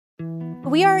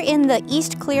We are in the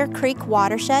East Clear Creek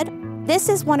watershed. This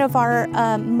is one of our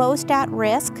most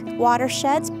at-risk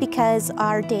watersheds because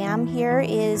our dam here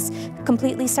is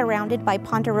completely surrounded by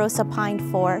ponderosa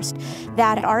pine forest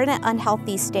that are in an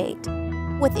unhealthy state.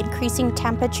 With increasing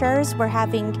temperatures, we're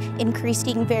having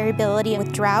increasing variability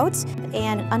with droughts,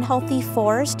 and unhealthy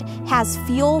forest has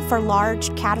fuel for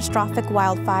large catastrophic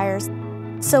wildfires.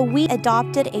 So we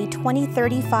adopted a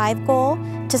 2035 goal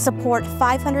to support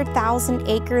 500,000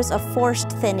 acres of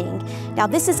forest thinning. Now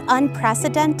this is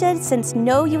unprecedented since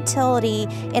no utility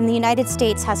in the United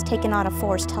States has taken on a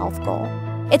forest health goal.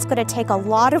 It's going to take a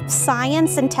lot of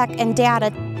science and tech and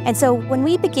data. And so when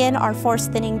we begin our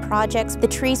forest thinning projects, the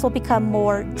trees will become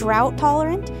more drought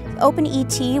tolerant.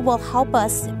 OpenET will help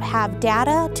us have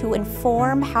data to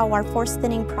inform how our forest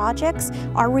thinning projects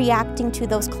are reacting to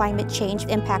those climate change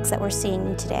impacts that we're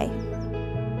seeing today.